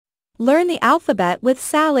Learn the alphabet with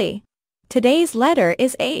Sally. Today's letter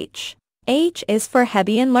is H. H is for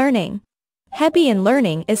Hebbian Learning. Hebbian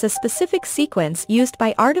learning is a specific sequence used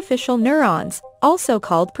by artificial neurons, also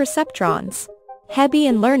called perceptrons.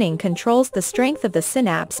 Hebbian learning controls the strength of the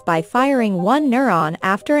synapse by firing one neuron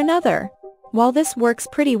after another. While this works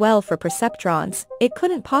pretty well for perceptrons, it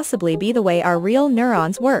couldn't possibly be the way our real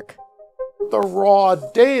neurons work. The raw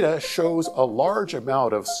data shows a large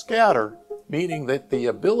amount of scatter, meaning that the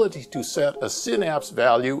ability to set a synapse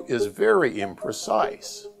value is very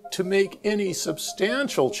imprecise. To make any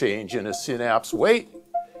substantial change in a synapse weight,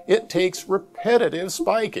 it takes repetitive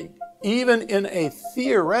spiking. Even in a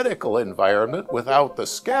theoretical environment without the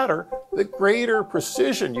scatter, the greater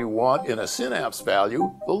precision you want in a synapse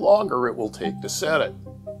value, the longer it will take to set it.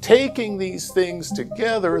 Taking these things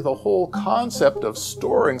together, the whole concept of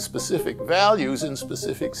storing specific values in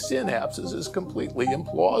specific synapses is completely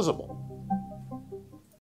implausible.